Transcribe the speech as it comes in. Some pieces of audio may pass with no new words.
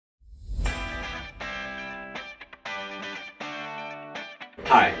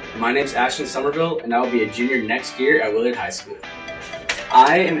Hi, my name's Ashton Summerville, and I will be a junior next year at Willard High School.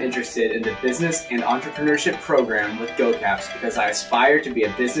 I am interested in the Business and Entrepreneurship program with GOCAPS because I aspire to be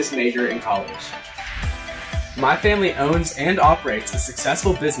a business major in college. My family owns and operates a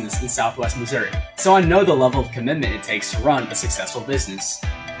successful business in Southwest Missouri, so I know the level of commitment it takes to run a successful business.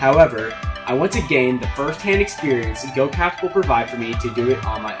 However, I want to gain the first-hand experience GOCAPS will provide for me to do it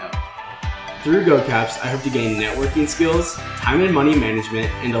on my own. Through GOCAPS, I hope to gain networking skills, time and money management,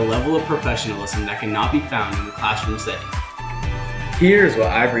 and a level of professionalism that cannot be found in the classroom setting. Here's what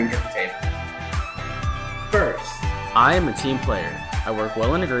I bring to the table. First, I am a team player. I work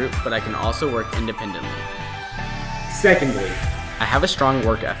well in a group, but I can also work independently. secondly, I have a strong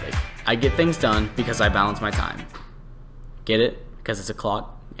work ethic. I get things done because I balance my time. Get it? Because it's a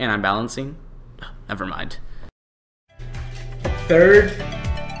clock and I'm balancing? Never mind. third,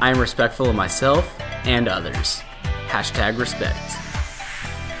 I am respectful of myself and others. #respect.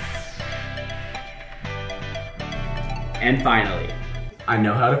 and finally, I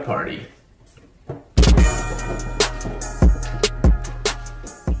know how to party.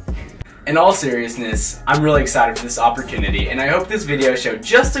 In all seriousness, I'm really excited for this opportunity, and I hope this video showed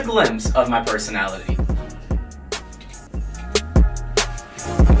just a glimpse of my personality.